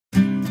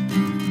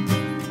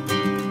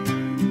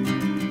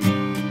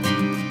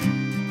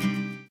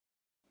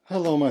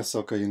Hello, my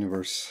soccer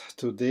universe.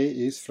 Today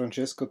is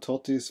Francesco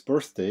Totti's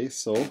birthday,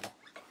 so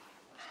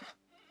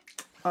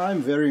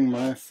I'm wearing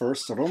my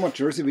first Roma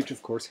jersey, which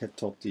of course had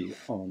Totti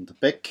on the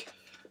back.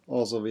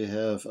 Also, we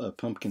have a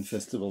pumpkin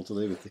festival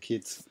today with the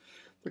kids.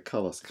 The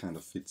colors kind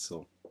of fit,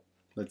 so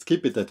let's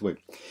keep it that way.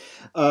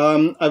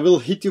 I will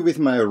hit you with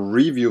my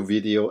review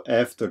video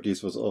after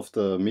this was of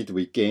the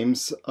midweek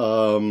games,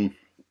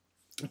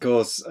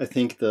 because I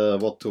think the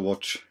what to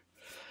watch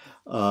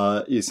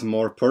is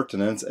more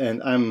pertinent,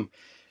 and I'm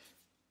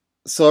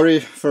sorry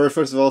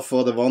first of all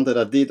for the one that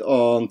I did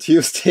on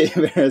Tuesday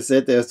where I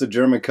said there's the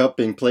German Cup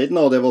being played.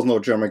 No, there was no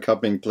German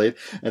Cup being played.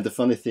 And the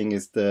funny thing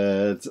is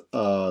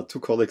that two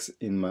colleagues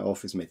in my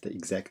office made the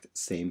exact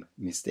same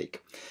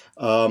mistake.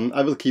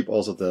 I will keep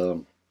also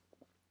the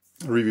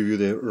review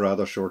video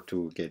rather short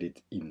to get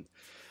it in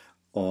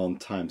on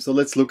time. So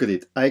let's look at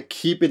it. I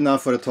keep it now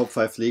for the top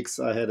 5 leagues.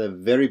 I had a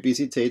very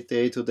busy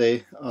day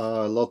today.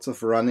 Lots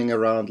of running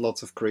around,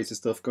 lots of crazy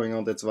stuff going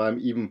on. That's why I'm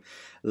even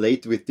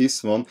late with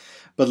this one.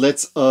 But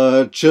let's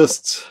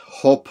just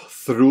hop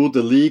through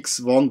the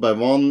leagues one by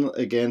one.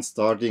 Again,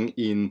 starting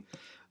in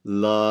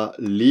La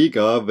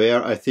Liga,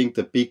 where I think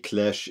the big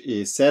clash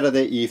is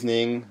Saturday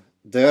evening.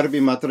 Derby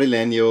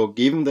Madrileño,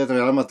 given that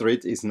Real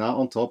Madrid is now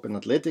on top and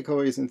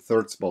Atletico is in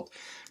third spot.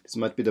 This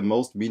might be the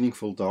most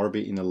meaningful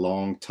derby in a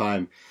long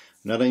time.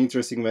 Another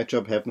interesting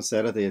matchup happens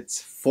Saturday.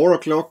 It's 4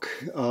 o'clock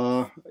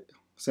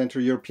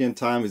Central European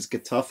time. It's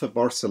Getafe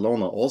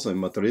Barcelona, also in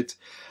Madrid.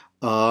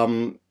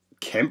 Can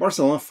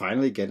Barcelona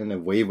finally get an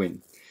away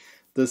win?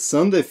 The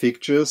Sunday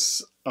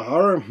fixtures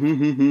are,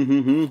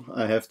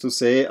 I have to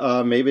say,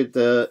 maybe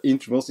the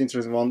most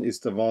interesting one is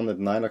the one at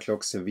 9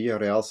 o'clock, Sevilla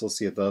Real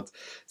Sociedad.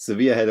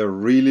 Sevilla had a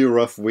really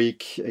rough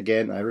week.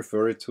 Again, I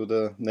refer it to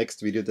the next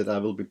video that I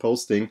will be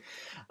posting,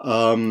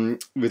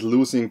 with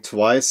losing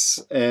twice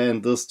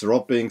and thus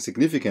dropping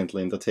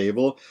significantly in the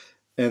table.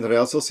 And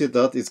Real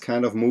Sociedad is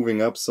kind of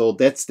moving up, so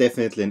that's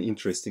definitely an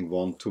interesting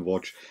one to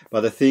watch.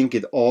 But I think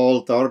it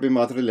all, Derby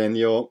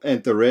Madrileño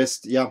and the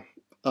rest, yeah,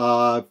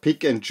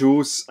 pick and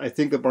choose. I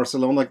think the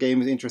Barcelona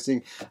game is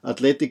interesting.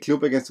 Athletic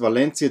Club against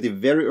Valencia, the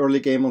very early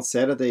game on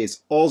Saturday,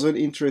 is also an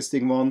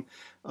interesting one.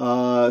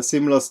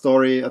 Similar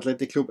story,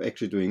 Athletic Club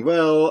actually doing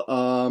well,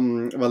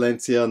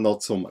 Valencia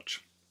not so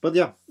much. But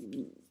yeah,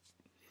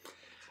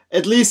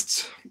 at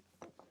least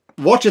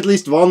watch at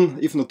least one,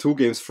 if not 2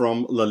 games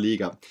from La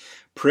Liga.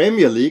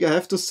 Premier League, I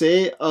have to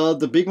say,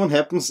 the big one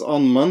happens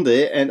on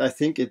Monday, and I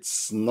think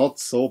it's not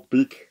so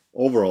big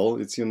overall.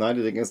 It's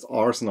United against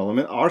Arsenal. I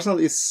mean, Arsenal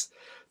is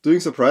doing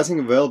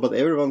surprisingly well, but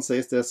everyone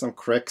says there's some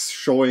cracks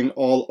showing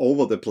all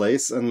over the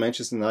place, and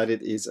Manchester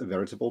United is a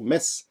veritable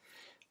mess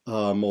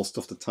most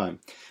of the time.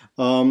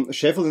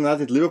 Sheffield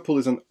United Liverpool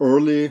is an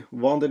early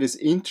one that is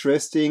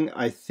interesting.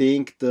 I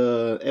think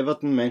the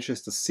Everton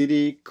Manchester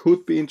City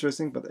could be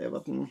interesting, but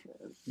Everton,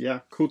 yeah,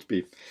 could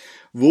be.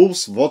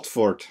 Wolves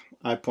Watford,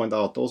 I point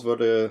out, those were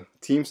the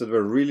teams that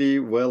were really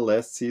well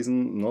last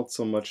season, not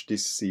so much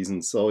this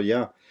season. So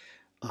yeah,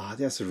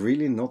 there's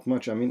really not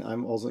much. I mean,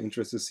 I'm also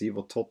interested to see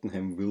what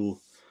Tottenham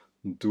will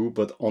do,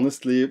 but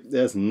honestly,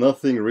 there's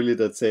nothing really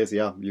that says,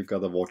 yeah, you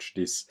gotta watch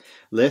this.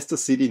 Leicester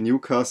City,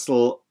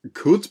 Newcastle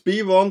could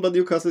be one, but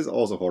Newcastle is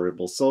also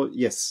horrible. So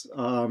yes,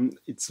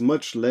 it's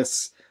much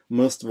less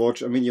must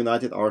watch. I mean,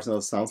 United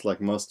Arsenal sounds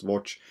like must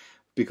watch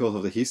because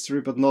of the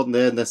history, but not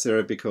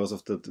necessarily because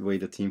of the way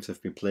the teams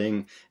have been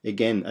playing.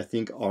 Again, I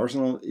think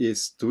Arsenal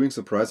is doing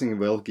surprisingly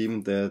well,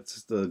 given that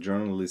the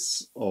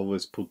journalists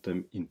always put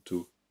them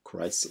into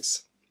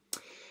crisis.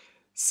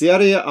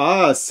 Serie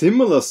A,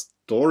 similar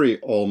story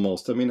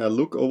almost. I mean, I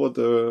look over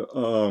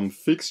the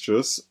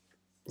fixtures,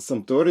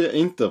 Sampdoria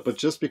Inter, but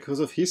just because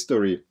of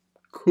history,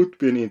 could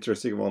be an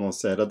interesting one on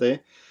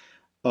Saturday.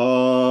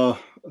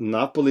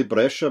 Napoli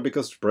Brescia,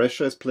 because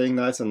Brescia is playing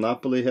nice and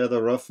Napoli had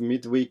a rough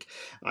midweek.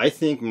 I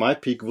think my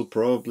pick would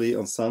probably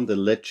on Sunday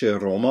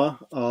Lecce Roma,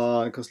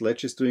 because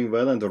Lecce is doing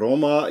well, and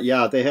Roma,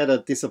 yeah, they had a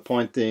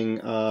disappointing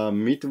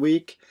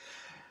midweek.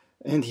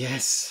 And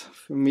yes,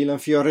 Milan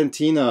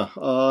Fiorentina,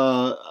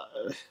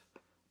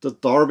 the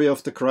derby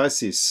of the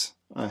crisis,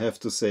 I have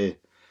to say.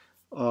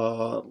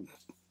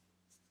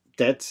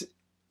 That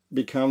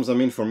becomes, I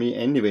mean, for me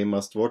anyway,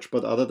 must watch,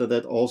 but other than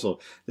that also,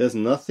 there's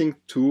nothing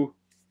too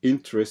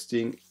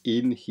interesting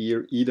in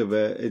here either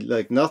way.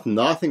 Like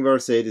nothing where I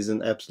say it is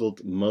an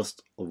absolute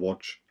must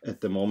watch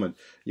at the moment.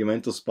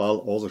 Juventus Spal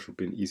also should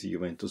be an easy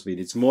Juventus win.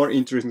 It's more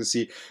interesting to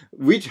see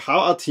how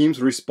are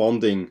teams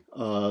responding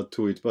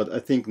to it, but I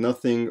think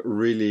nothing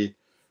really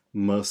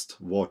must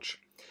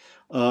watch.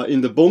 In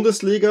the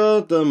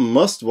Bundesliga, the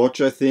must watch,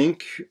 I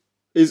think,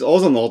 is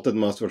also not that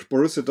must watch.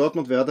 Borussia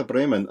Dortmund, Werder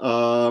Bremen.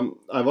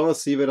 I want to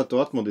see whether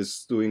Dortmund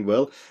is doing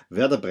well.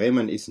 Werder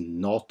Bremen is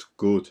not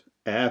good.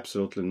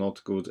 Absolutely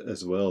not good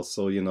as well.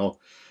 So, you know,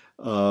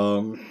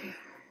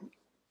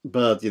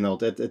 but, you know,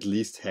 that at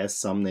least has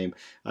some name.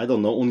 I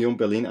don't know, Union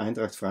Berlin,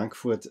 Eintracht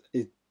Frankfurt,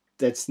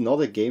 that's not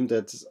a game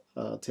that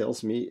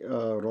tells me,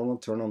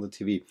 Ronald, turn on the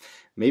TV.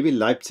 Maybe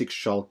Leipzig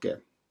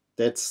Schalke.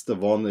 That's the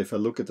one, if I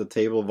look at the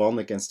table, 1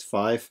 against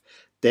 5,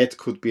 that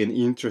could be an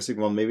interesting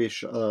one. Maybe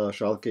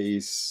Schalke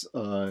is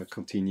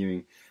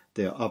continuing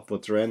their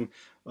upward trend.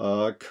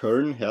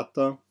 Köln,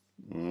 Hertha,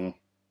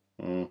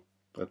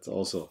 that's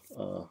also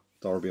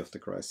derby of the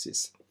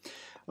crisis.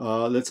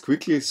 Let's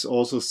quickly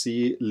also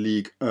see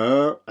Ligue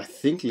 1. I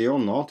think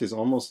Lyon Nantes is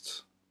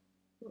almost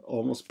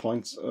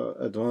points.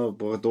 I don't know.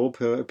 Bordeaux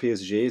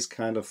PSG is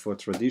kind of for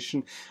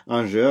tradition.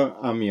 Angers,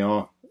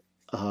 Amiens,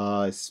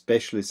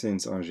 especially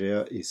since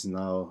Angers is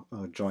now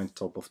joint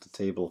top of the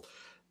table.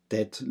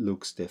 That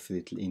looks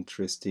definitely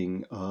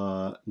interesting.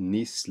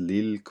 Nice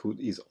Lille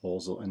is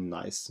also a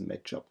nice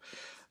matchup.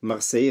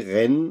 Marseille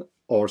Rennes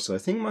also. I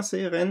think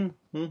Marseille Rennes,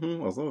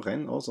 although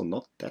Rennes also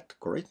not that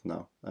great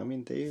now. I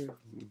mean,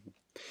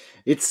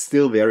 it's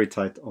still very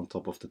tight on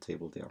top of the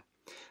table there.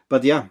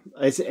 But yeah,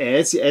 as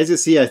you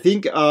see, I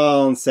think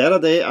on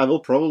Saturday I will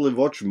probably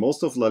watch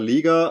most of La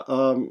Liga.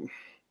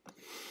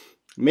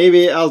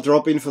 Maybe I'll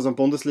drop in for some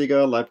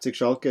Bundesliga, Leipzig,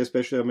 Schalke,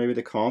 especially, or maybe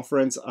the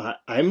conference.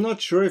 I'm not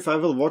sure if I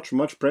will watch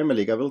much Premier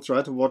League. I will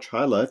try to watch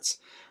highlights.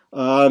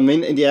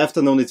 In the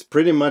afternoon, it's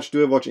pretty much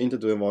do I watch Inter,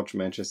 do I watch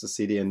Manchester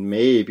City, and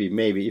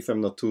maybe if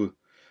I'm not too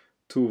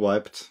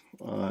wiped,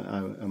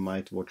 I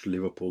might watch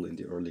Liverpool in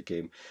the early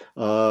game.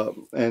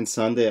 And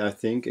Sunday, I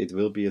think it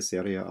will be a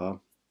Serie A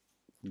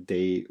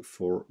day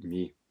for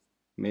me.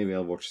 Maybe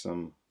I'll watch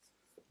some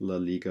La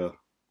Liga,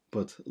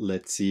 but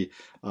let's see.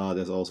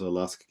 There's also a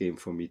LASK game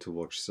for me to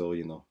watch, so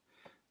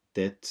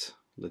that.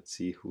 Let's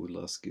see who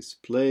LASK is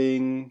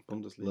playing.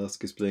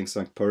 LASK is playing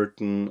St.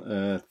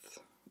 Pölten at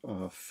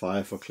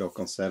 5 o'clock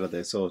on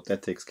Saturday, so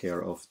that takes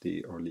care of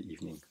the early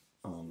evening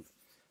on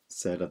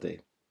Saturday.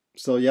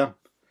 So yeah,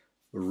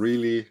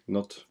 really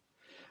not.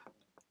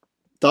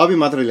 Derby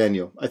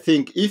Madrileño. I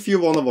think if you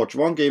want to watch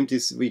one game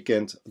this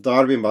weekend,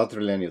 Derby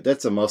Madrileño.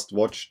 That's a must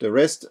watch. The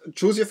rest,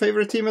 choose your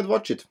favorite team and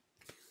watch it.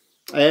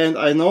 And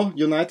I know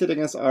United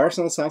against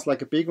Arsenal sounds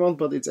like a big one,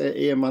 but it's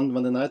A,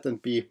 Monday night,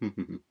 and B,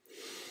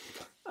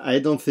 I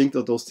don't think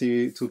that those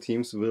two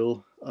teams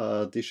will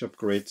dish up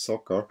great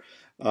soccer.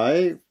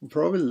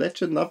 Probably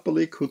Lecce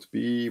Napoli could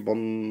be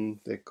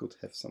one. They could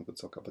have some good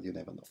soccer, but you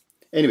never know.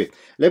 Anyway,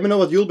 let me know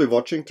what you'll be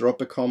watching.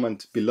 Drop a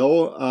comment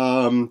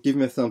below. Give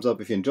me a thumbs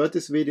up if you enjoyed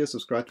this video.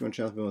 Subscribe to my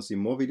channel if you want to see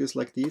more videos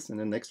like these. And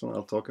the next one,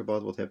 I'll talk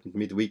about what happened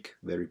midweek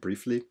very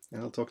briefly.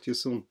 And I'll talk to you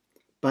soon.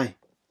 Bye.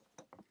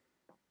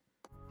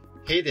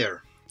 Hey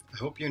there. I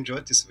hope you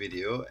enjoyed this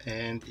video.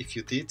 And if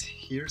you did,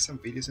 here are some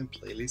videos and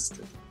playlists that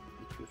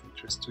would be of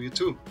interest to you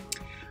too.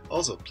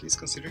 Also, please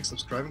consider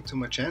subscribing to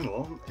my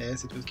channel,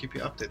 as it will keep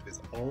you updated with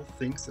all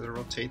things that are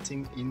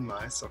rotating in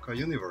my soccer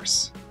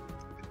universe.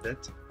 With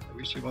that, I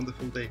wish you a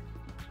wonderful day.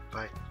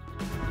 Bye.